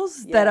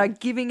girls that Yeah. are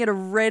giving it a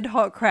red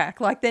hot crack.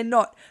 Like, they're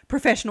not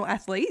professional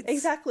athletes.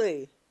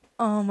 Exactly.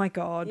 Oh my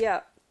God.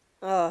 Yeah.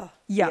 Oh,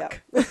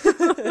 Yuck.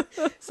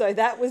 yep. So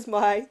that was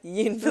my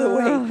yin for the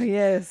Oh, week.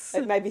 yes.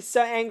 It made me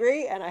so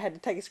angry, and I had to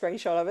take a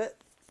screenshot of it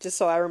just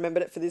so I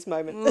remembered it for this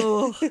moment.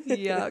 Ugh,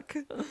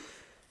 yuck.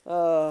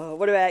 Oh,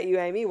 what about you,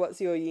 Amy? What's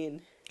your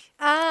yin?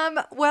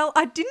 Well,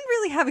 I didn't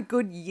really have a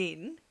good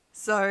yin,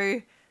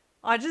 so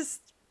I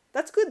just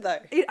That's good though.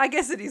 I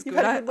guess it is You've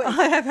good. had a good week.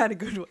 I have had a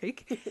good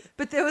week.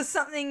 But there was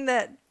something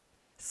that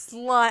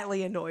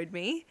slightly annoyed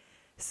me.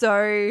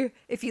 So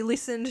if you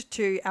listened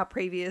to our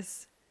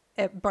previous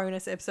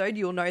bonus episode,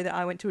 you'll know that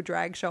I went to a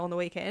drag show on the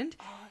weekend.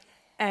 Oh, yeah.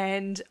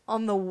 And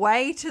on the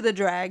way to the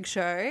drag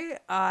show,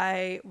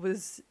 I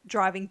was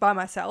driving by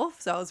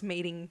myself. So I was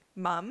meeting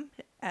Mum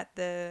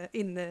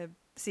in the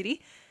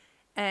city.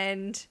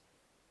 And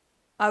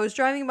I was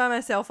driving by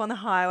myself on the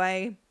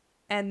highway,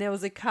 and there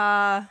was a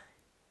car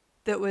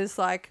that was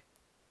like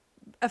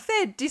a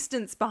fair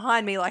distance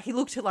behind me. Like, he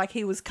looked like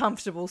he was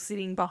comfortable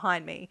sitting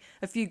behind me,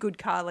 a few good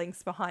car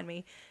lengths behind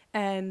me.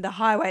 And the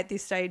highway at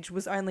this stage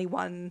was only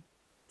one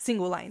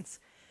single lanes.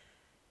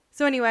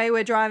 So anyway,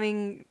 we're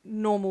driving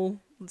normal,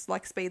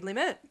 like, speed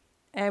limit,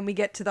 and we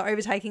get to the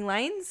overtaking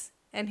lanes,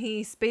 and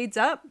he speeds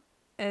up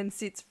and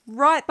sits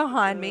right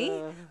behind me,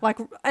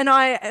 and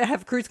I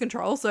have cruise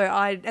control,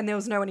 and there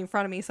was no one in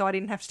front of me, so I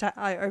didn't have to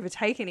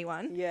overtake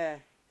anyone. Yeah.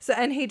 So,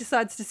 and he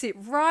decides to sit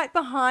right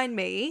behind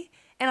me,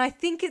 and I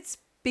think it's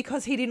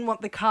because he didn't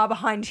want the car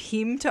behind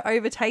him to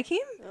overtake him.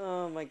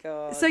 Oh my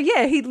God. So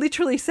yeah, he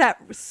literally sat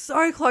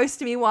so close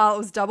to me while it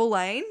was double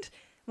laned,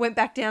 went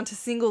back down to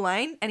single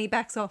lane, and he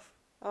backs off.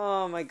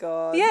 Oh my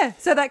God. Yeah,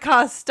 so that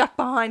car's stuck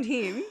behind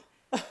him.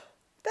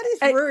 That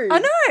is rude. I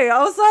know.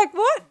 I was like,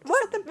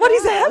 what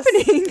is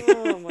happening?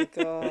 Oh my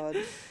God.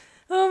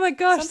 Oh my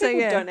gosh. Some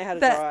people don't know how to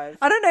drive.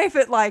 I don't know if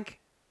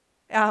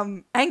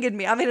angered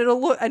me. I mean,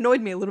 it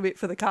annoyed me a little bit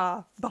for the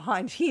car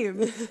behind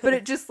him, but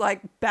it just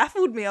like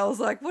baffled me. I was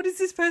like, what is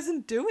this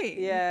person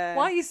doing? Yeah.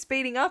 Why are you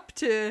speeding up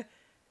to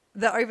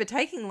the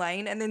overtaking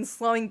lane and then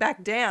slowing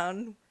back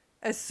down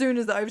as soon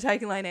as the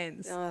overtaking lane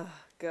ends? Oh,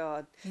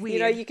 God. Weird. You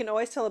know, you can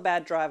always tell a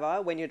bad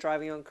driver when you're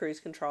driving on cruise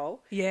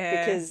control.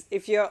 Yeah. Because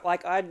if you're,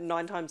 like,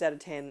 9 times out of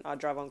 10, I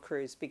drive on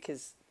cruise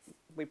because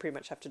we pretty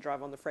much have to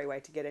drive on the freeway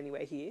to get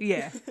anywhere here.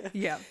 Yeah.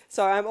 Yeah.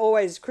 So I'm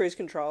always cruise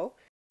control.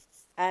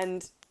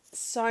 And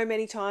so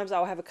many times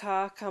I'll have a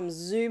car come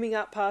zooming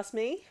up past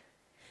me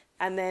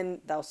and then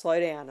they'll slow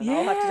down and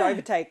I'll have to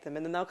overtake them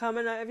and then they'll come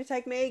and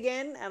overtake me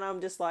again and I'm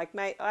just like,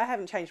 mate, I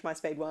haven't changed my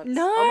speed once.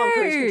 No, I'm on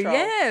cruise control.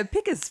 yeah,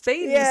 pick a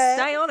speed and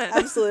stay on it.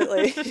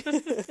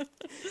 Absolutely.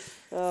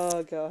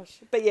 Oh, gosh.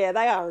 But yeah,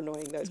 they are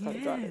annoying, those kind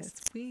of drivers.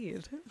 It's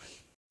weird.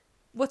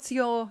 What's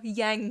your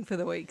yang for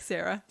the week,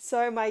 Sarah?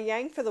 So my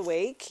yang for the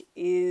week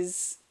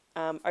is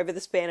over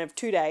the span of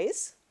 2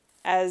 days.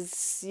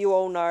 As you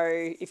all know,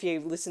 if you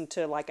listened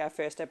to like our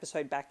first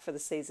episode back for the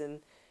season,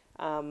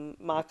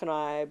 Mark and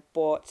I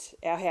bought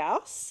our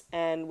house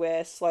and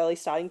we're slowly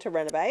starting to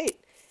renovate.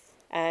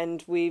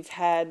 And we've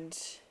had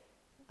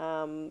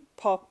my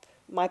pop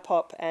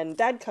and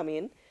dad come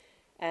in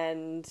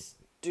and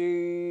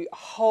do a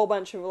whole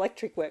bunch of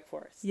electric work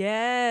for us.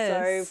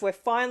 Yes. So we're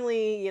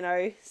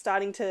finally,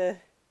 starting to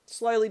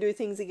slowly do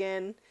things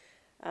again.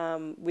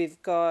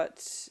 We've got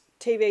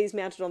TVs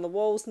mounted on the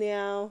walls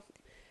now.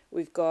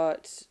 We've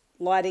got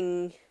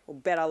lighting, or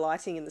better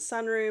lighting in the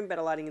sunroom,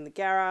 better lighting in the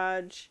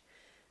garage.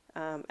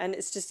 And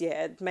it's just,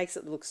 it makes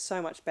it look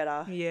so much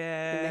better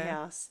in the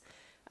house.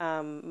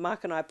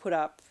 Mark and I put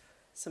up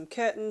some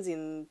curtains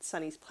in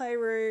Sunny's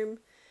playroom.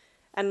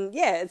 And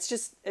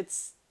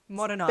it's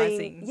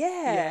modernizing.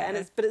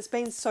 But it's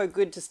been so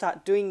good to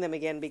start doing them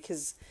again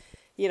because,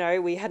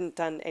 we hadn't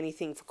done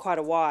anything for quite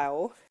a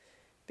while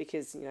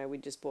because, we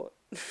just bought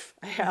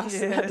a house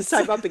and had to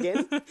save up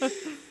again.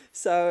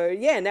 So,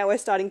 now we're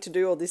starting to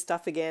do all this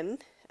stuff again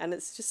and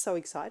it's just so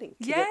exciting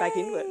to get back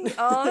into it.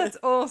 Oh, that's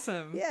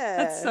awesome. Yeah.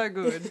 That's so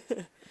good.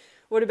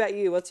 What about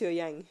you? What's your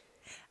yang?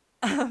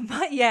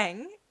 My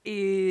yang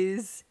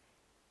is,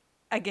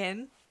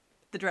 again,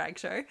 the drag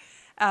show.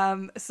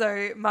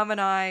 So Mum and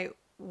I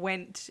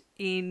went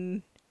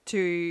in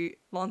to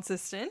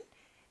Launceston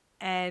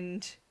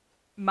and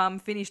Mum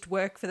finished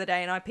work for the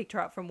day and I picked her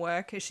up from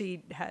work.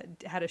 She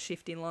had a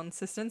shift in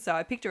Launceston, so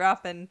I picked her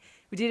up and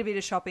we did a bit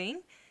of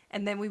shopping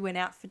and then we went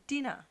out for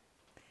dinner.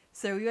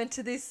 So we went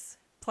to this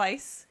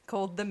place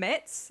called The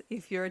Mets.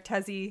 If you're a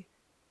Tassie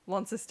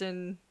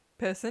Launceston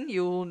person,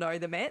 you'll know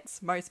The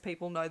Mets. Most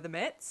people know The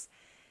Mets.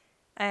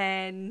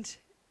 And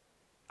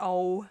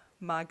oh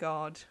my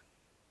God,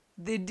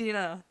 the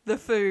dinner, the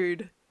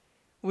food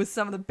was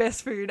some of the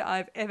best food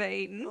I've ever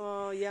eaten.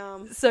 Oh,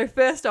 yum. So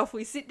first off,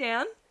 we sit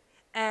down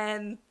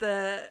and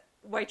the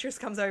waitress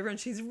comes over and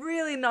she's a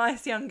really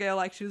nice young girl.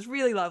 Like, she was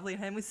really lovely.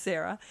 Her name was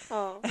Sarah.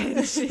 Oh.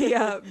 And she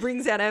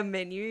brings out our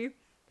menu.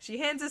 She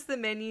hands us the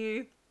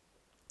menu,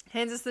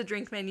 hands us the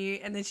drink menu,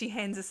 and then she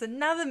hands us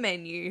another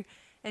menu.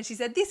 And she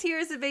said, this here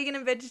is a vegan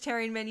and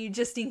vegetarian menu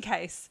just in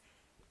case.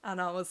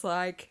 And I was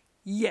like,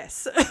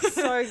 yes.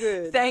 So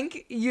good.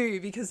 Thank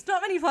you, because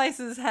not many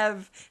places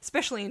have,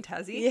 especially in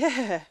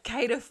Tassie,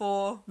 cater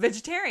for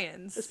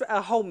vegetarians. It's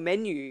a whole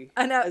menu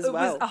And as it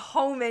well. was a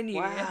whole menu.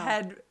 Wow. It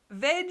had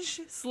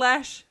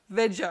veg/veggie.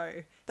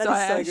 That so is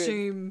so I good.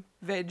 assume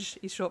veg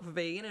is short for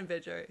vegan and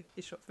veggie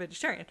is short for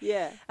vegetarian.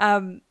 Yeah.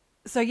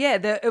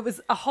 It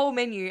was a whole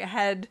menu. It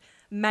had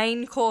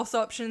main course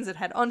options. It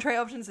had entree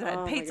options. It had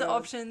Oh my pizza God.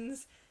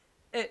 options.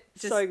 It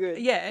just, So good.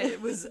 Yeah,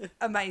 it was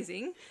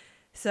amazing.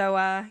 So,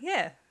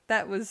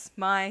 that was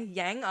my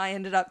yang. I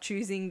ended up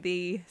choosing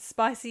the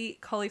spicy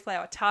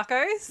cauliflower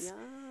tacos. Yum.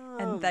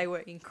 And they were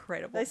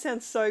incredible. They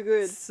sound so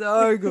good.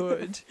 So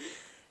good.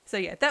 So,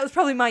 yeah, that was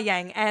probably my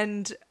yang.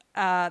 And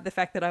the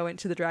fact that I went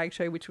to the drag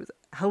show, which was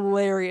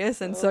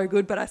hilarious and so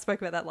good. But I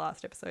spoke about that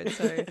last episode.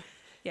 So,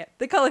 yeah,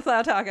 the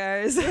cauliflower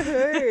tacos.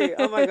 Woohoo.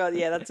 Oh my God,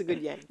 yeah, that's a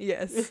good yang.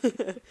 Yes.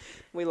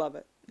 We love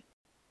it.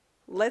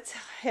 Let's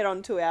head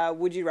on to our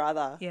Would You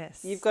Rather.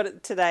 Yes. You've got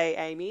it today,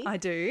 Amy. I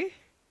do.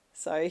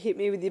 So hit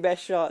me with your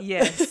best shot.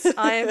 Yes.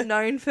 I am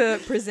known for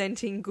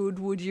presenting good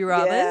Would You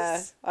Rathers.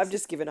 Yeah, I've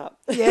just given up.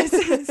 Yes.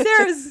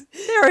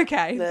 They're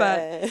okay.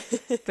 Nah.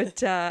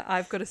 But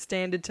I've got a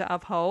standard to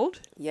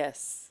uphold.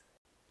 Yes.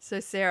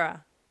 So,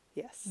 Sarah,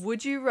 Yes.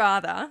 would you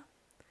rather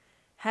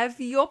have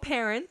your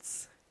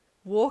parents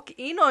walk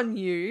in on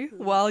you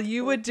while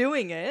you were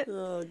doing it,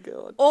 Oh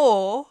God.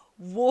 or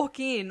walk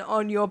in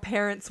on your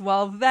parents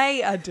while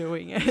they are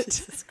doing it?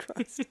 Jesus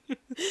Christ.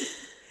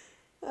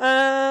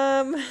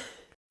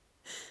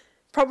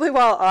 Probably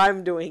while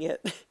I'm doing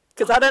it.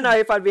 Because I don't know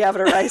if I'd be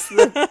able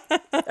to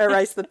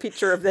erase the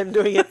picture of them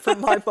doing it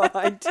from my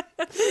mind.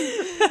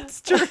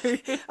 That's true.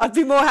 I'd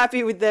be more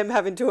happy with them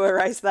having to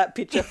erase that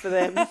picture for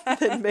them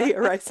than me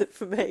erase it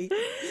for me.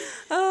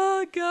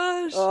 Oh,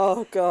 gosh.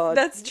 Oh God.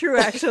 That's true,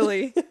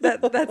 actually.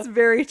 That's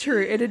very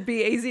true. It'd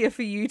be easier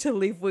for you to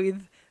live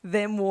with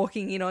them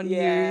walking in on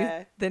Yeah.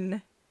 you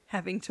than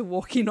having to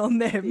walk in on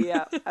them.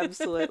 Yeah,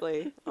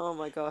 absolutely. Oh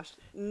my gosh.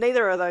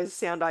 Neither of those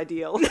sound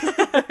ideal.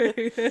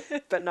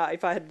 But no,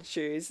 if I had to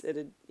choose,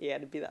 it'd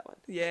be that one.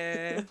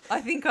 Yeah. I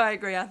think I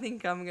agree. I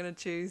think I'm going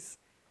to choose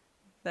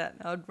that.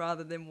 I'd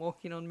rather them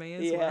walking on me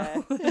as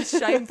well. As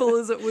shameful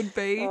as it would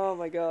be. Oh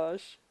my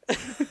gosh.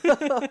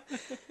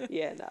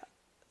 Yeah, no.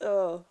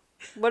 Oh.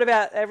 What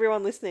about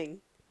everyone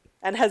listening?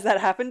 And has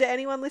that happened to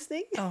anyone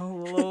listening?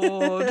 Oh,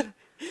 Lord.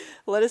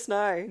 Let us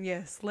know.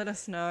 Yes, let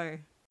us know.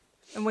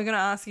 And we're going to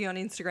ask you on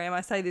Instagram.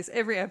 I say this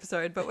every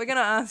episode, but we're going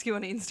to ask you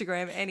on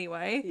Instagram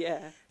anyway. Yeah.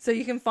 So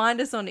you can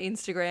find us on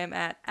Instagram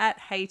at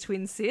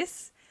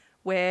HeyTwinSis,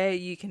 where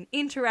you can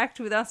interact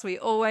with us. We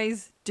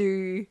always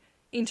do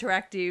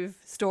interactive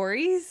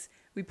stories.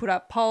 We put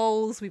up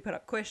polls, we put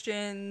up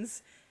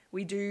questions.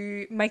 We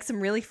do make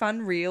some really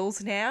fun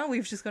reels now.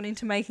 We've just gone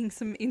into making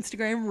some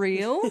Instagram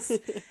reels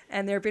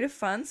and they're a bit of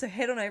fun. So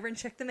head on over and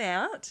check them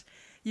out.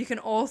 You can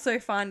also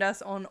find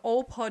us on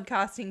all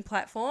podcasting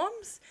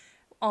platforms.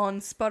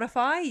 On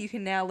Spotify, you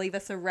can now leave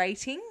us a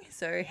rating.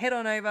 So head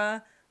on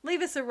over,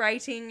 leave us a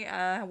rating,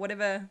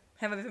 however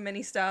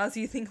many stars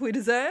you think we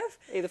deserve.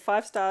 Either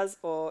 5 stars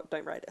or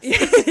don't rate us.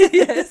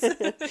 Yes.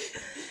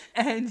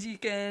 And you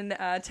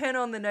can turn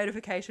on the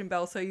notification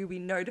bell so you'll be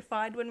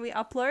notified when we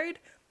upload,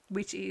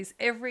 which is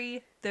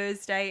every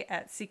Thursday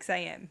at 6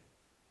 a.m.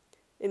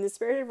 In the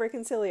spirit of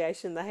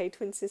reconciliation, the Hey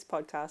Twin Sis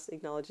podcast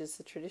acknowledges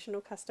the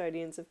traditional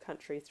custodians of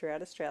country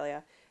throughout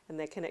Australia and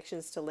their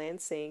connections to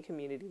land, sea and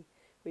community.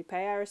 We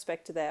pay our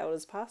respect to their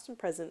elders past and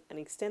present and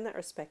extend that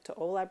respect to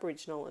all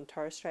Aboriginal and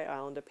Torres Strait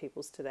Islander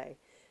peoples today.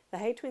 The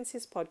Hey Twin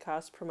Sis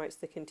podcast promotes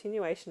the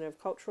continuation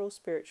of cultural,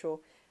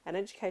 spiritual and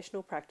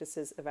educational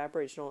practices of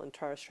Aboriginal and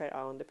Torres Strait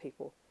Islander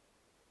people.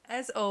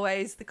 As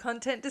always, the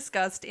content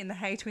discussed in the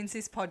Hey Twin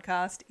Sis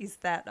podcast is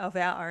that of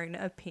our own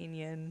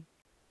opinion.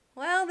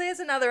 Well, there's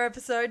another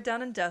episode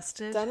done and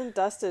dusted. Done and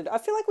dusted. I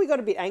feel like we got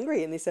a bit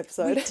angry in this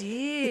episode. We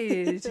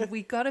did.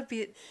 We got a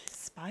bit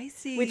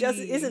spicy. Which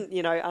isn't,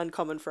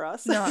 uncommon for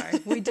us. No,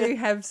 we do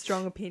have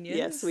strong opinions.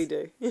 Yes, we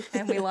do.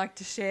 And we like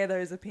to share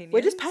those opinions.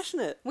 We're just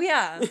passionate. We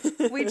are.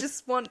 We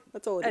just want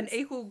That's all an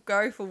equal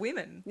go for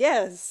women.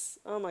 Yes.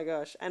 Oh my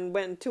gosh. And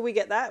until we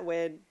get that,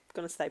 we're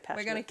going to stay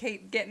passionate. We're going to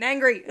keep getting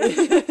angry.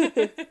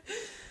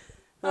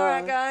 All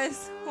right,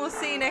 guys. We'll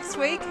see you next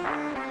week.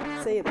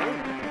 See you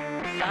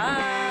then. Bye.